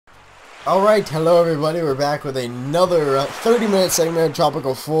Alright, hello everybody, we're back with another 30-minute segment of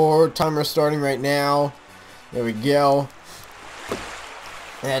Tropico 4. Timer starting right now. There we go.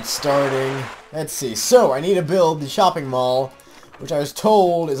 That's starting. Let's see. So, I need to build the shopping mall, which I was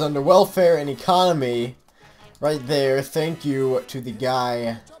told is under welfare and economy. Right there. Thank you to the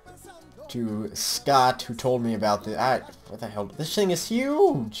guy, to Scott, who told me about this. What the hell? This thing is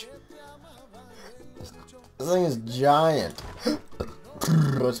huge! This thing is giant.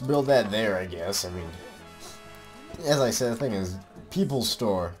 Let's build that there, I guess. I mean, as I said, the thing is people's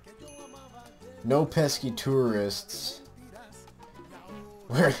store. No pesky tourists.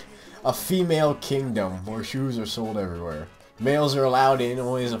 We're a female kingdom where shoes are sold everywhere. Males are allowed in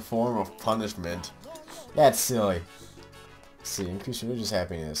only as a form of punishment. That's silly. Let's see, increase religious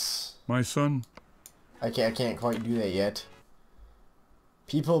happiness. My son. I can't quite do that yet.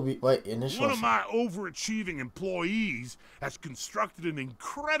 People be initial. One of my overachieving employees has constructed an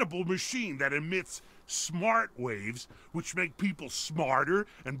incredible machine that emits smart waves, which make people smarter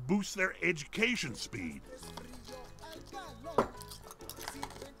and boost their education speed.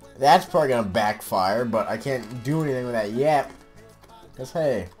 That's probably gonna backfire, but I can't do anything with that yet. Cause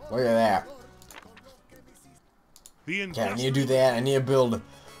hey, look at that. Yeah, I need to do that. I need to build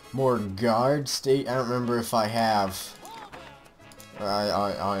more guard state. I don't remember if I have.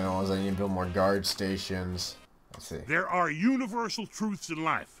 I know, I need to build more guard stations. Let's see. There are universal truths in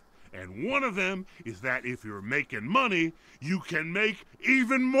life, and one of them is that if you're making money, you can make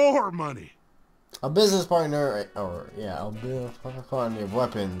even more money. A business partner, or yeah, I'll build a quantity of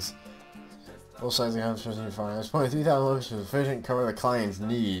weapons. Both sides of the house are fine. There's only 3,000 weapons to sufficient to cover the client's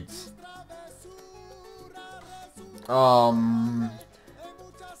needs.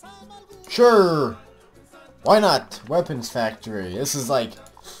 Sure. Why not? Weapons factory. This is like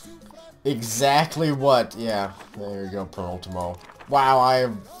exactly what. Yeah, there you go, Penultimo. Wow, I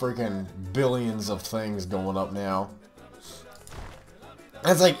have freaking billions of things going up now.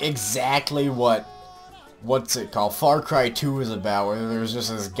 That's like exactly what's it called? Far Cry 2 is about, where there's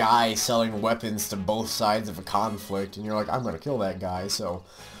just this guy selling weapons to both sides of a conflict, and you're like, I'm gonna kill that guy. So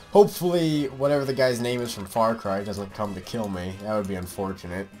hopefully, whatever the guy's name is from Far Cry doesn't come to kill me. That would be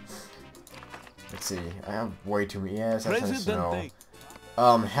unfortunate. Let's see, I have way too many. Yes, that's nice to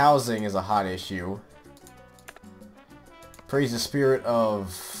know. Housing is a hot issue. Praise the spirit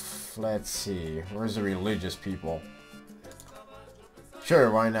of, let's see, where's the religious people? Sure,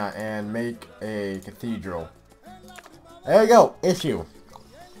 why not? And make a cathedral. There you go, issue.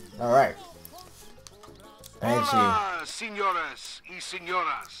 Alright. Hola, señoras y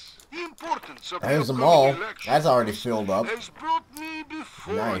señoras. The importance of there's the mall. That's already filled up. Has brought me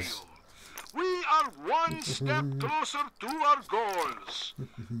before Nice. you. We are one step closer to our goals.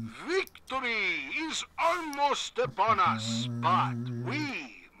 Victory is almost upon us, but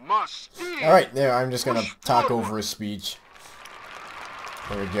we must still. Alright, there, I'm just gonna talk over his speech.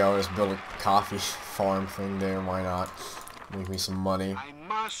 There we go, just build a coffee farm thing there, why not? Make me some money. I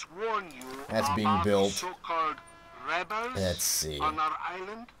must warn you. That's being about built. the so-called rebels. Let's see. On our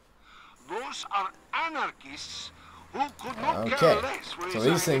island. Those are anarchists. Who could not Okay, care less where so it's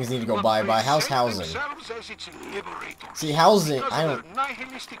these things at, need to go but bye-bye. How's present housing? themselves as its liberators. See, housing, Because I of don't, their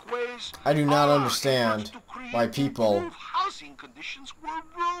nihilistic ways, I do not our understand efforts to create why people, improved housing conditions were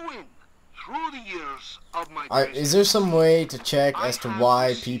ruined. Through the years of my is there some way to check I as to have why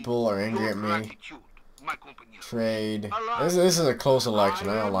received people are angry your at me? gratitude, my companion. Trade. Alas, This is a close election,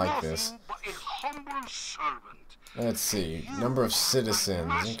 I am don't like nothing this. but a humble servant. Let's see, number of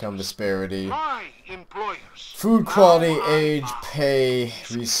citizens, income disparity, My employers. food quality, Now I age, bow pay,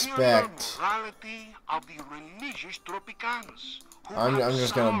 to the respect. superior morality of the religious Tropicans, who I'm have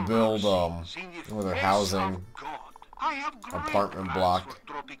just gonna sound build, mercies in the with their face housing, of God. I have great apartment plans block.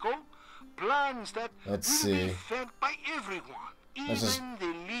 for Tropico, plans that Let's will see. be felt by everyone, Let's just- even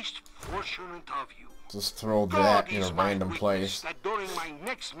the least fortunate of you. Just throw God that in is a my random witness place. that during my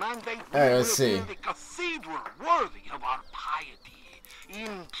next mandate, Alright, we let's will see. build a cathedral worthy of our piety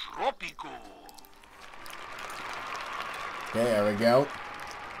in Tropico. Okay, there we go.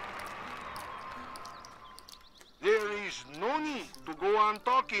 There is no need to go on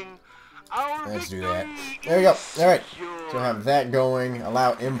talking. Our Let's do that. victory There we go. is Alright. secure. So have that going.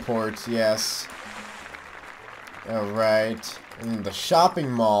 Allow imports, yes. Alright. And the shopping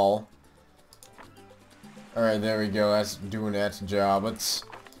mall. Alright, there we go. That's doing its job. It's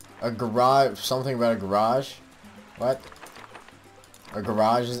a garage. Something about a garage? What? A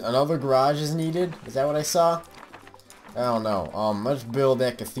garage is. Another garage is needed? Is that what I saw? I don't know. Let's build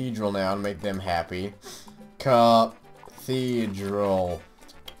that cathedral now and make them happy. Cathedral.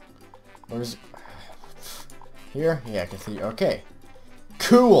 Where's... Here? Yeah, cathedral. Okay.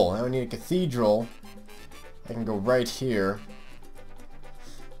 Cool! Now we need a cathedral. I can go right here.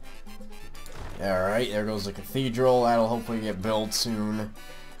 Alright, there goes the cathedral. That'll hopefully get built soon.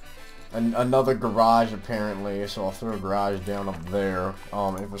 Another garage, apparently, so I'll throw a garage down up there.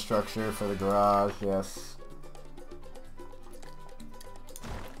 Infrastructure for the garage, yes.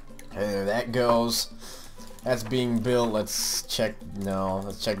 Okay, there that goes. That's being built. Let's check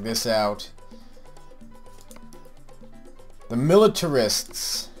this out. The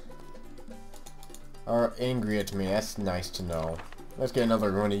militarists are angry at me. That's nice to know. Let's get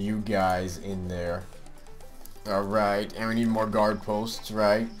another one of you guys in there. Alright, and we need more guard posts,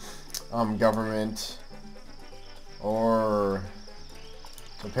 right? Government. Or...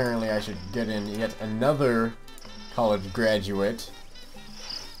 So apparently I should get in yet another college graduate.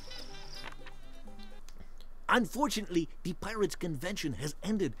 Unfortunately, the Pirates Convention has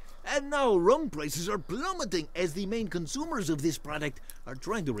ended, and now rum prices are plummeting as the main consumers of this product are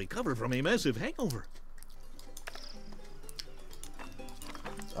trying to recover from a massive hangover.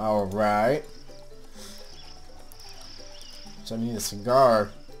 Alright. So I need a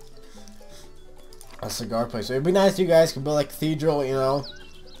cigar. A cigar place. So it'd be nice if you guys could build a cathedral, you know.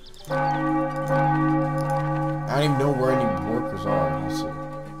 I don't even know where any workers are. Let's see.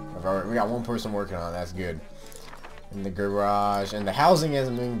 We got one person working on it. That's good. In the garage. And the housing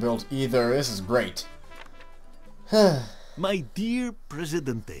isn't being built either. This is great. My dear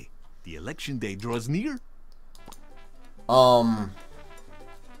Presidente, the election day draws near.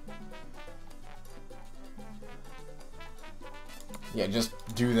 Yeah, just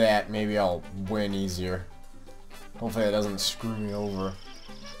do that. Maybe I'll win easier. Hopefully that doesn't screw me over.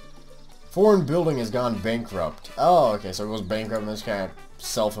 Foreign building has gone bankrupt. Oh, okay, so it goes bankrupt and this kind of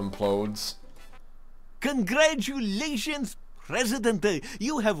self-implodes. Congratulations, Presidente!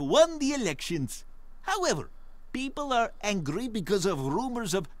 You have won the elections. However, people are angry because of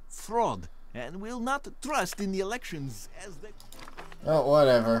rumors of fraud and will not trust in the elections as they... Oh,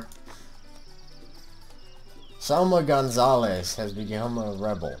 whatever. Salma Gonzalez has become a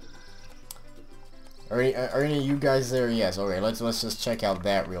rebel. Are any of you guys there? Yes. Okay, let's just check out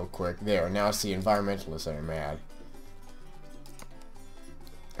that real quick. There. Now it's the environmentalists that are mad.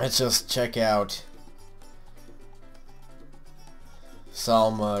 Let's just check out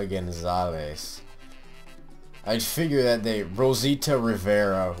Salma Gonzalez. I'd figure that they... Rosita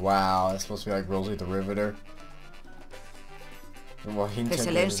Rivera. Wow, that's supposed to be like Rosita Riveter.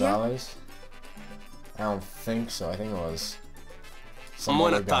 Rosita Gonzalez? I don't think so. I think it was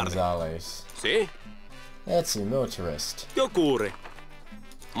Salma Gonzalez. Sí. Let's see, militarist. ¿Qué ocurre?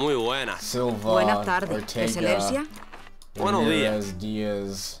 Muy buena. Silva, Buenas tardes, Ortega, Excelencia. Buenos Ramirez,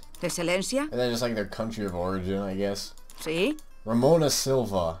 Diaz. Excelencia. Is that just like their country of origin, I guess? Sí. Ramona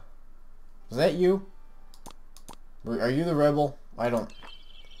Silva. Is that you? Are you the rebel? I don't...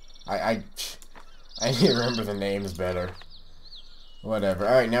 I need to remember the names better. Whatever.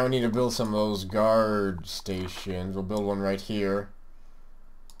 Alright, now we need to build some of those guard stations. We'll build one right here.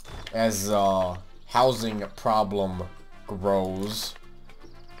 As housing problem grows.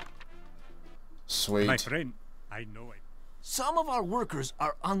 Sweet. My friend, I know it. Some of our workers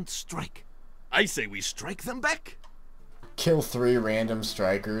are on strike. I say we strike them back. Kill 3 random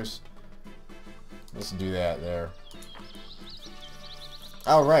strikers. Let's do that there.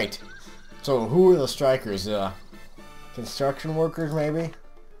 Alright. So who are the strikers? Construction workers, maybe?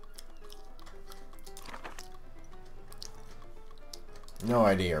 No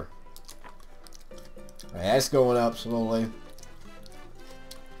idea. Alright, that's going up slowly.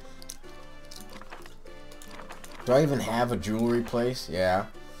 Do I even have a jewelry place? Yeah.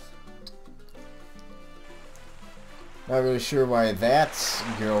 Not really sure why that's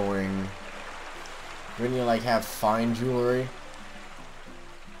going. Wouldn't you like have fine jewelry?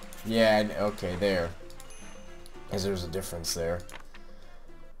 Yeah, okay, there. As there's a difference there.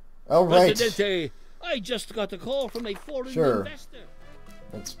 Oh, right. Presidente, I just got a call from a foreign investor.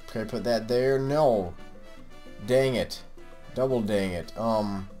 Let's put that there. No. Dang it. Double dang it.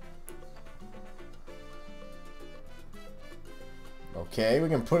 Okay, we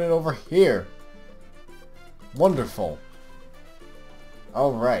can put it over here. Wonderful.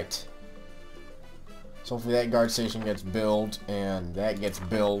 Alright. So hopefully that guard station gets built, and that gets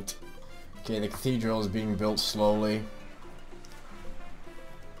built. Okay, the cathedral is being built slowly.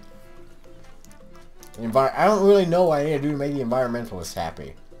 I don't really know what I need to do to make the environmentalists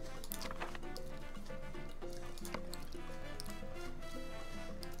happy.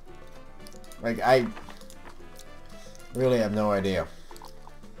 Like, I really have no idea.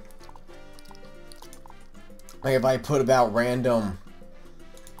 Like, if I put about random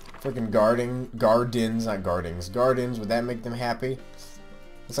freaking gardens, would that make them happy?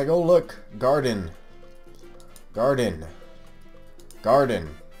 It's like, oh look, garden. Garden. Garden.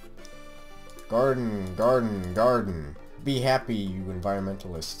 Garden, garden, garden. Be happy, you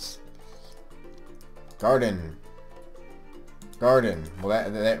environmentalists. Garden. Garden.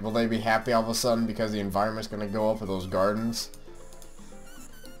 Will they be happy all of a sudden because the environment's gonna go up with those gardens?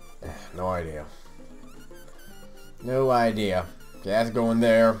 No idea. No idea. Okay, that's going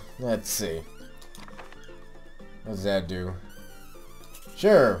there. Let's see. What does that do?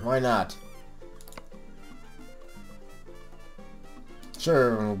 Sure, why not?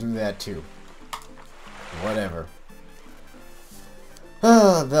 Sure, we'll do that too. Whatever.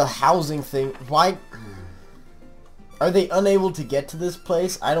 The housing thing. Why? Are they unable to get to this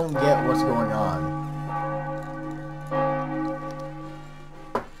place? I don't get what's going on.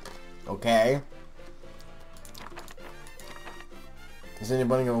 Okay. Is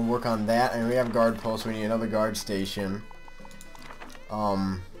anybody going to work on that? I mean, we have guard posts. We need another guard station.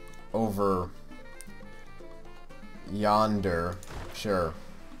 Over yonder. Sure.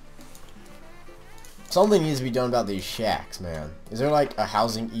 Something needs to be done about these shacks, man. Is there like a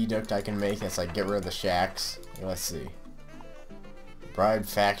housing edict I can make that's like get rid of the shacks? Let's see. Bribe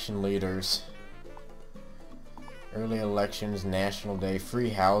faction leaders. Early elections, National Day, free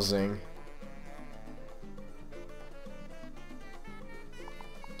housing.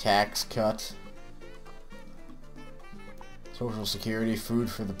 Tax cut. Social security,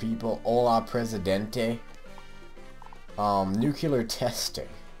 food for the people. Hola Presidente. Nuclear testing.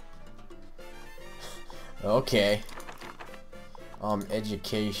 Okay.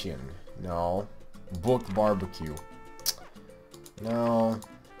 Education. No. Book barbecue. No.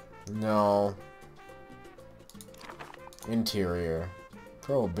 No. Interior.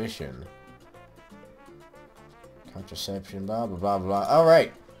 Prohibition. Contraception. Blah, blah, blah, blah.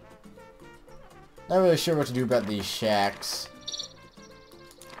 Alright. Not really sure what to do about these shacks.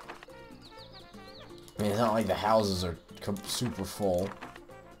 I mean, it's not like the houses are super full.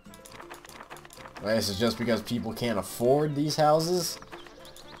 I guess it's just because people can't afford these houses.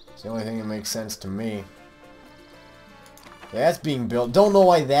 It's the only thing that makes sense to me. Yeah, that's being built. Don't know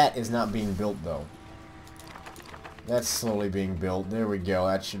why that is not being built, though. That's slowly being built. There we go.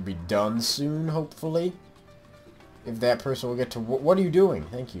 That should be done soon, hopefully. If that person will get to... What are you doing?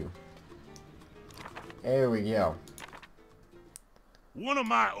 Thank you. There we go. One of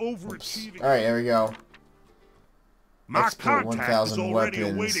my overachieving... Alright, there we go. My Export contact 1,000 is already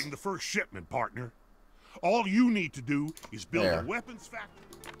weapons. awaiting the first shipment, partner. All you need to do is build There. a weapons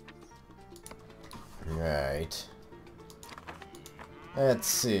factory. Right. Let's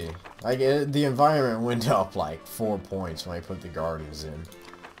see. The environment went up like 4 points when I put the gardens in.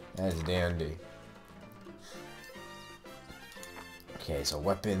 That's dandy. Okay, so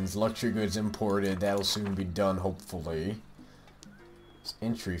weapons, luxury goods imported. That'll soon be done, hopefully.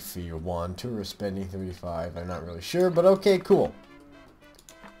 Entry fee 1, tourist spending 35. I'm not really sure, but okay, cool.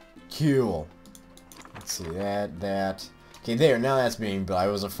 Cool. Let's see, that. Okay, there, now that's being built. I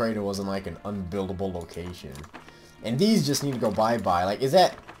was afraid it wasn't like an unbuildable location. And these just need to go bye-bye. Like, is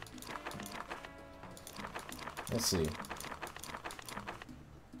that... Let's see.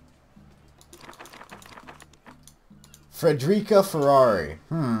 Frederica Ferrari.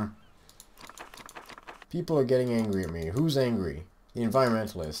 People are getting angry at me. Who's angry? The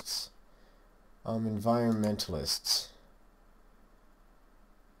environmentalists. Environmentalists.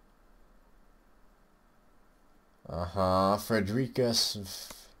 Frederica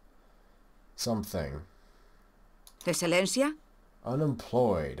something. Excelencia?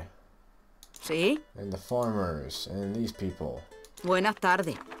 Unemployed. Sí. And the farmers. And these people. Buenas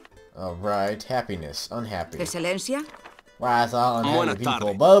tardes. Alright. Happiness. Unhappy. Excelencia? Wow, that's all unhappy people.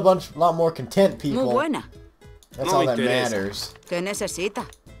 tarde. But a lot more content people. Muy buena. That's No all me that interesa. matters. ¿Qué necesita?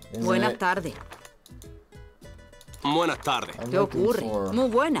 Isn't Buenas it? tardes. Buenas tardes. I'm ¿Qué looking ocurre? for Muy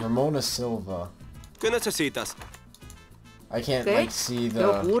buena. Ramona Silva. ¿Qué necesitas? I can't ¿Qué? like see ¿Qué the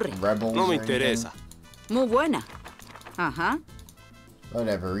ocurre? rebels No me or anything. interesa. Muy buena. Ajá.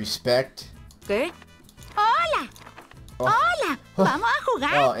 Whatever. Respect. ¿Qué? Hola. Oh. Hola. Vamos a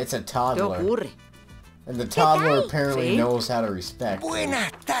jugar. Oh, it's a ¿Qué toddler. ocurre? And the toddler tal? apparently Sí. knows how to respect.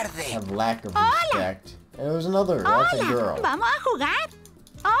 Buenas tardes. Have lack of respect. And there was another. That's a girl. Vamos a jugar.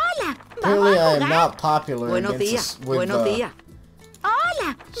 Hola. Apparently I am not popular Buenos against días. with Buenos días.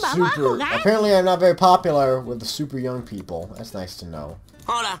 Hola. Vamos a super. jugar. Apparently I'm not very popular with the super young people. That's nice to know.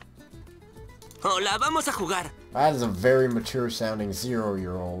 Hola. Hola, vamos a jugar. That is a very mature sounding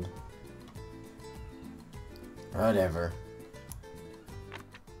 0-year-old. Whatever.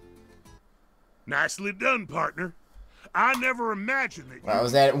 Nicely done, partner. I never imagined that Wow,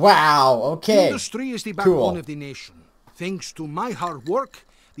 was that? Wow. Okay. Industry is the Cool. backbone of the nation. Thanks to my hard work,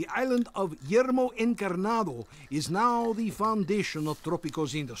 The island of Yermo Encarnado is now the foundation of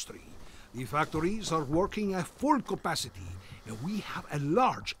Tropico's industry. The factories are working at full capacity, and we have a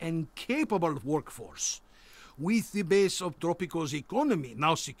large and capable workforce. With the base of Tropico's economy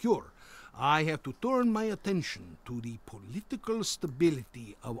now secure, I have to turn my attention to the political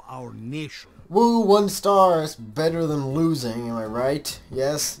stability of our nation. Woo, 1 star. It's better than losing, am I right?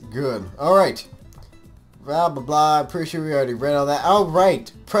 Yes? Good. Alright. Blah, blah, blah. I'm pretty sure we already read all that.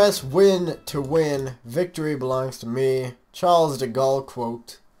 Alright. Press win to win. Victory belongs to me. Charles de Gaulle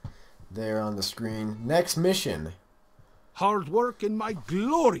quote there on the screen. Next mission. Hard work and my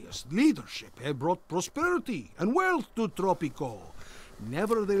glorious leadership have brought prosperity and wealth to Tropico.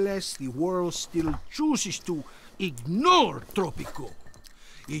 Nevertheless, the world still chooses to ignore Tropico.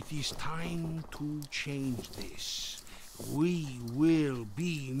 It is time to change this. We will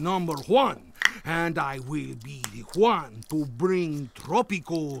be #1, and I will be the one to bring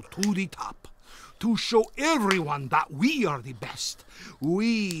Tropico to the top. To show everyone that we are the best.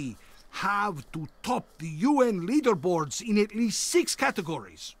 We have to top the UN leaderboards in at least 6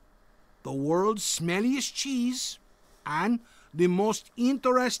 categories. The world's smelliest cheese and the most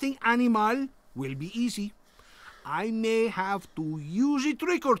interesting animal will be easy. I may have to use a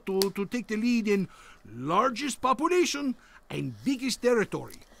trick or two to take the lead in largest population and biggest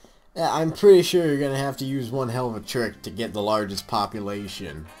territory. Yeah, I'm pretty sure you're going to have to use one hell of a trick to get the largest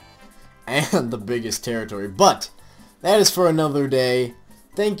population and the biggest territory. But that is for another day.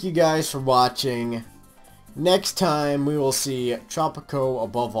 Thank you guys for watching. Next time we will see Tropico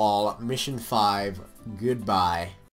above all, Mission 5. Goodbye.